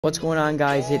What's going on,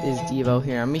 guys? It is Deevo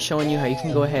here. I'm going to be showing you how you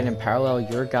can go ahead and parallel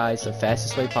your guys the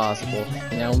fastest way possible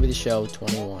in MLB Show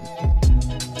 21.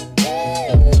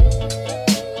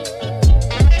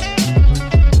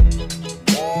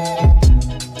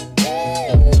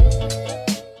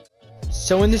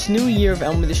 So in this new year of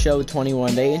MLB Show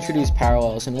 21, they introduced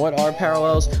parallels. And what are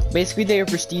parallels? Basically, they are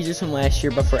prestigious from last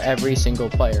year, but for every single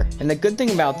player. And the good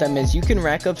thing about them is you can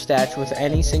rack up stats with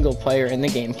any single player in the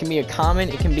game. It can be a common,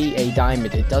 it can be a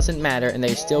diamond. It doesn't matter, and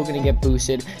they're still going to get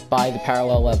boosted by the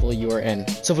parallel level you are in.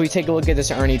 So if we take a look at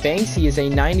this Ernie Banks, he is a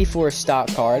 94 stock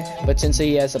card, but since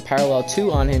he has a parallel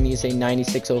 2 on him, he's a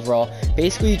 96 overall.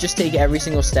 Basically, you just take every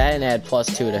single stat and add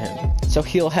 +2 to him. So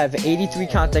he'll have 83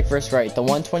 contact versus right, the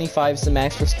 125 is the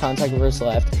max versus contact versus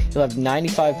left. He'll have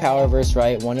 95 power versus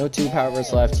right, 102 power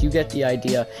versus left. You get the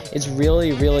idea. It's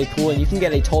really cool, and you can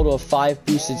get a total of 5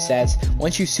 boosted stats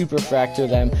once you Superfractor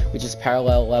them, which is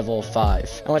parallel level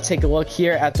 5. And let's take a look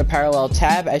here at the parallel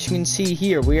tab. As you can see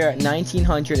here, we are at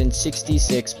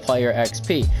 1966 player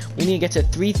XP. We need to get to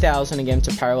 3,000 again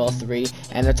to parallel 3,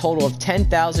 and a total of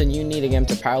 10,000 you need again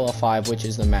to parallel 5, which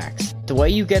is the max. The way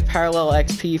you get parallel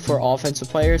XP for offensive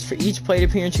players, for each plate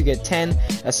appearance you get 10,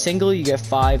 a single you get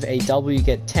 5, a double you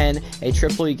get 10, a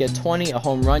triple you get 20, a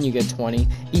home run you get 20.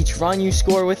 Each run you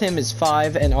score with him is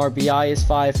 5, and RBI is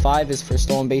 5, 5 is for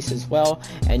stolen base as well,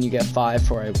 and you get 5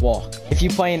 for a walk. If you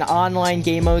play in online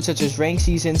game modes such as ranked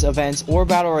seasons, events, or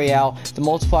battle royale, the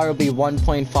multiplier will be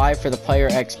 1.5 for the player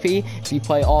XP. If you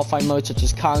play offline modes such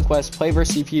as conquest, play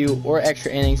versus CPU, or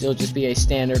extra innings, it'll just be a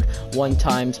standard 1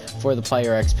 times for the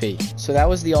player XP. So that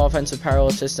was the offensive parallel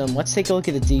system. Let's take a look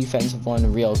at the defensive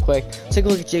one real quick. Let's take a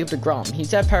look at Jacob deGrom.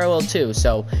 He's at parallel 2,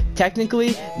 so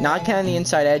technically, not counting the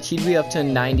inside edge, he'd be up to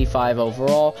 95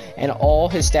 overall, and all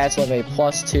his stats will have a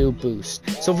 +2 boost.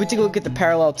 So if we take a look at the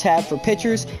parallel tab for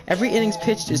pitchers, every innings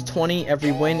pitched is 20,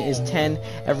 every win is 10,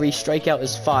 every strikeout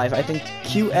is 5. I think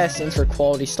QS stands for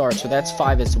quality start, so that's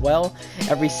 5 as well.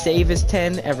 Every save is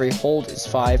 10, every hold is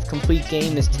 5, complete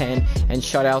game is 10, and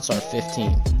shutouts are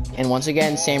 15. And once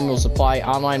again, same rules apply.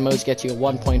 Online modes get you a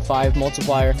 1.5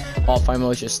 multiplier. Offline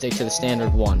modes just stick to the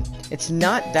standard 1. It's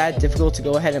not that difficult to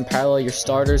go ahead and parallel your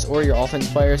starters or your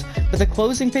offense players, but the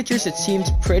closing pitchers, it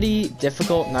seems pretty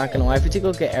difficult, not gonna lie. If we take a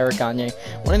look at Eric Gagne,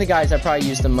 one of the guys I probably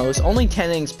use the most, only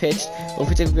 10 innings pitched, but if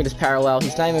we take a look at his parallel,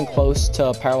 he's not even close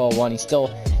to parallel 1. He's still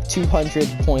 200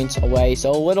 points away,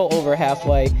 so a little over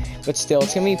halfway, but still,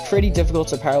 it's going to be pretty difficult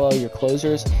to parallel your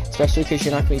closers, especially because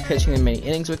you're not going to be pitching in many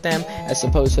innings with them, as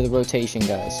opposed to the rotation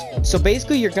guys. So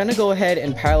basically, you're going to go ahead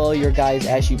and parallel your guys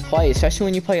as you play, especially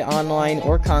when you play online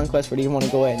or conquest, whatever you want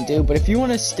to go ahead and do. But if you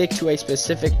want to stick to a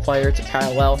specific player to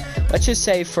parallel, let's just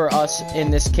say for us,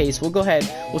 in this case, we'll go ahead,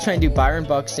 we'll try and do Byron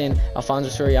Buxton, Alfonso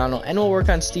Soriano, and we'll work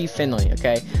on Steve Finley,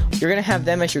 okay? You're going to have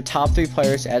them as your top 3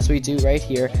 players, as we do right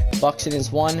here. Buxton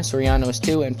is 1, Soriano is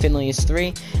 2, and Finley is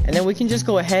 3, and then we can just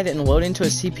go ahead and load into a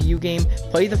CPU game,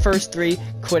 play the first 3,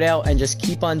 quit out, and just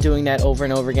keep on doing that over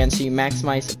and over again so you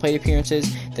maximize the plate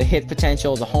appearances, the hit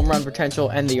potential, the home run potential,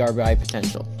 and the RBI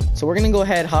potential. So we're going to go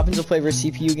ahead, hop into play versus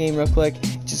CPU game real quick.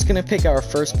 Just going to pick our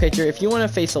first pitcher. If you want to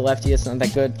face a lefty, it's not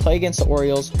that good. Play against the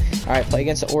Orioles. Alright, play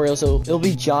against the Orioles. It'll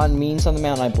be John Means on the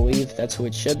mound, I believe. That's who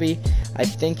it should be. I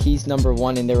think he's number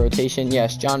 1 in their rotation.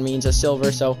 Yes, John Means, a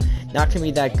silver, so not going to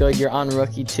be that good. You're on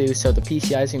rookie too, so the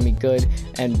PCI is going to be good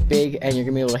and big, and you're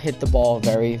going to be able to hit the ball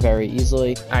very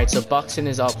easily. Alright, so Buxton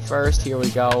is up first. Here we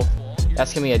go.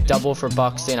 That's going to be a double for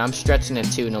Buxton. I'm stretching it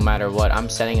 2 no matter what. I'm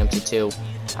setting him to 2.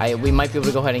 We might be able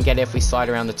to go ahead and get it if we slide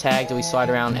around the tag. Do we slide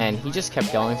around? And he just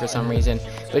kept going for some reason.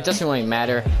 But it doesn't really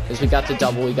matter because we got the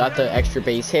double. We got the extra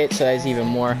base hit, so that's even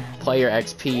more player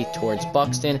XP towards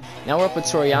Buxton. Now we're up with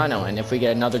Soriano, and if we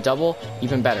get another double,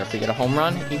 even better. If we get a home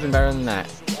run, even better than that.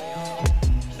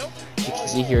 You can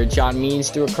see here, John Means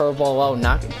threw a curveball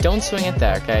low. Don't swing at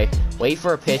that, okay? Wait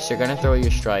for a pitch. They're going to throw you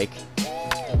a strike.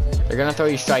 They're going to throw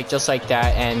you a strike just like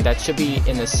that, and that should be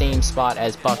in the same spot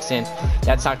as Buxton.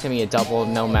 That's not going to be a double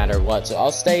no matter what. So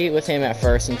I'll stay with him at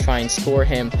first and try and score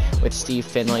him with Steve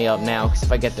Finley up now, because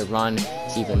if I get the run,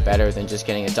 it's even better than just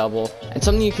getting a double. And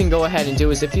something you can go ahead and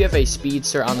do is if you have a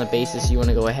speedster on the bases you want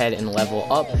to go ahead and level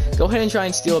up, go ahead and try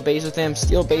and steal a base with him.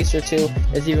 Steal a base or 2.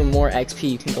 There's even more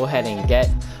XP you can go ahead and get.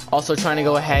 Also trying to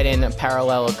go ahead and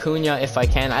parallel Acuna if I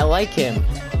can. I like him.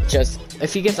 Just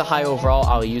if he gets a high overall,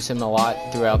 I'll use him a lot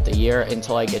throughout the year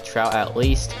until I get Trout at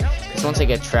least. Because once I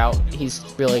get Trout, he's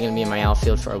really going to be in my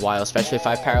outfield for a while, especially if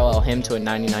I parallel him to a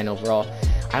 99 overall.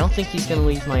 I don't think he's going to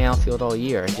leave my outfield all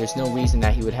year. There's no reason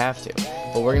that he would have to.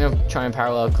 But we're going to try and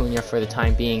parallel Acuna for the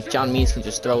time being. If John Means can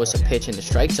just throw us a pitch in the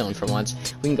strike zone for once,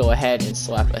 we can go ahead and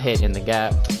slap a hit in the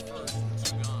gap.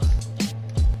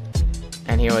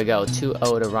 And here we go,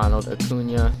 2-0 to Ronald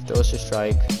Acuna, throws a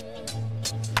strike,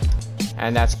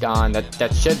 and that's gone.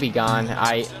 That should be gone.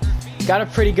 I got a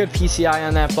pretty good PCI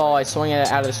on that ball. I swung it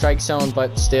out of the strike zone,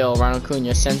 but still, Ronald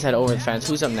Acuna sends that over the fence.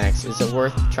 Who's up next? Is it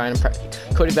worth trying to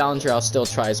Cody Bellinger? I'll still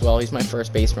try as well. He's my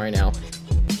first baseman right now.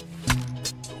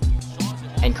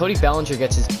 And Cody Bellinger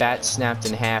gets his bat snapped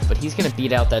in half, but he's going to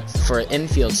beat out that for an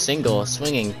infield single,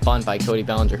 swinging bunt by Cody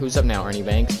Bellinger. Who's up now? Ernie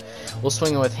Banks. We'll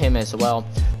swing it with him as well.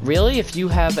 Really, if you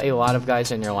have a lot of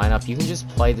guys in your lineup, you can just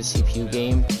play the CPU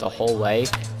game the whole way.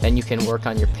 Then you can work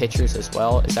on your pitchers as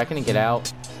well. Is that going to get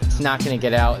out? It's not going to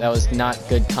get out. That was not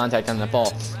good contact on the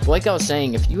ball. But like I was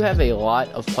saying, if you have a lot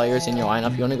of players in your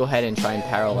lineup, you want to go ahead and try and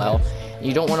parallel.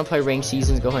 You don't want to play ranked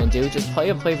seasons, go ahead and just play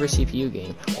a flavor CPU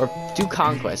game, or do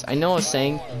Conquest. I know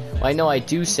I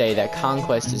do say that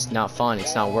Conquest is not fun,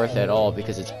 it's not worth it at all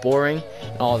because it's boring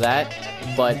and all that,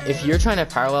 but if you're trying to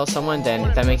parallel someone,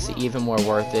 then that makes it even more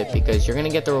worth it because you're going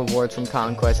to get the rewards from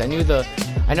Conquest. I know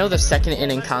the second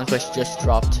inning Conquest just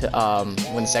dropped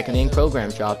when the second inning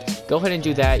program dropped. Go ahead and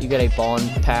do that. You get a ball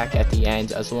pack at the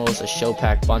end as well as a show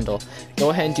pack bundle. Go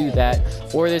ahead and do that.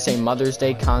 Or there's a Mother's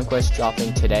Day Conquest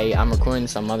dropping today. I'm recording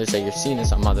this on Mother's Day. You're seeing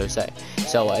this on Mother's Day.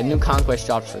 So a new Conquest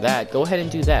dropped for that. Go ahead and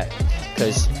do that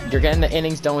because you're getting the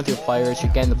innings done with your players.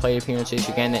 You're getting the plate appearances.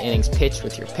 You're getting the innings pitched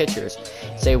with your pitchers.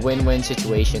 It's a win-win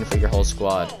situation for your whole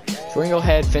squad. So we're gonna go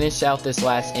ahead, finish out this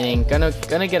last inning.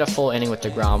 Gonna get a full inning with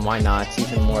DeGrom. Why not? It's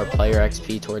even more player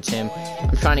XP towards him.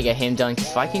 I'm trying to get him done because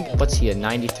if I can, what's he, a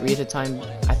 93 at the time?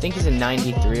 I think he's a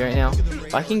 93 right now.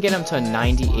 If I can get him to a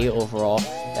 98 overall,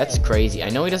 that's crazy. I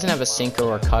know he doesn't have a sinker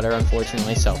or cutter,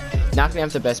 unfortunately, so not gonna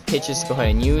have the best pitches to go ahead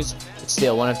and use. It's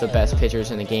still one of the best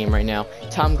pitchers in the game right now.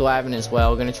 Tom Glavine as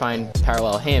well. We're gonna try and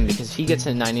parallel him because if he gets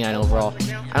a 99 overall,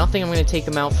 I don't think I'm gonna take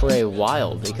him out for a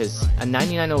while because a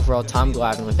 99 overall Tom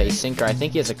Glavine with a sinker, I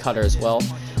think he has a cutter as well.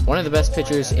 One of the best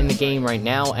pitchers in the game right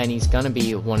now, and he's gonna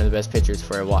be one of the best pitchers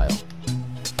for a while.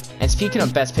 And speaking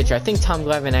of best pitcher, I think Tom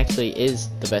Glavine actually is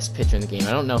the best pitcher in the game.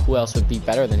 I don't know who else would be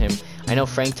better than him. I know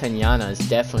Frank Tagnana is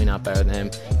definitely not better than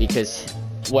him because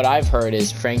what I've heard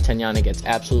is Frank Tagnana gets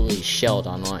absolutely shelled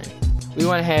online. We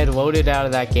went ahead, loaded out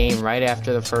of that game right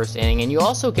after the first inning, and you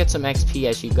also get some XP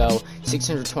as you go,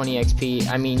 620 XP.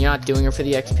 I mean, you're not doing it for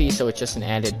the XP, so it's just an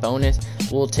added bonus.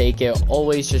 We'll take it.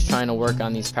 Always just trying to work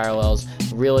on these parallels.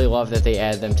 Really love that they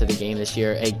added them to the game this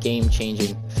year, a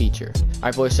game-changing feature.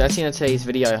 Alright boys, so that's the end of today's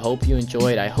video. I hope you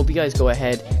enjoyed. I hope you guys go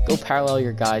ahead, go parallel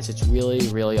your guys. It's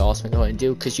really awesome to go ahead and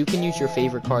do because you can use your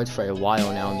favorite cards for a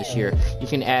while now in this year. You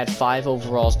can add 5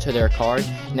 overalls to their card.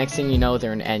 Next thing you know,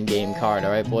 they're an end game card.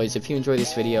 Alright boys, if you enjoyed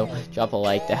this video, drop a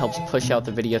like. That helps push out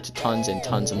the video to tons and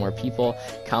tons of more people.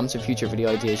 Comments or future video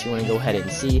ideas you want to go ahead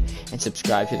and see, and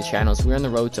subscribe to the channels. We're on the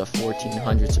road to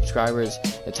 1,400 subscribers.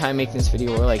 The time making this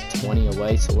video, we're like 20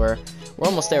 away, so we're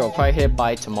almost there. We'll probably hit it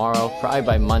by tomorrow, probably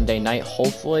by Monday night,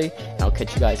 hopefully. And I'll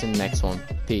catch you guys in the next one.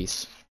 Peace.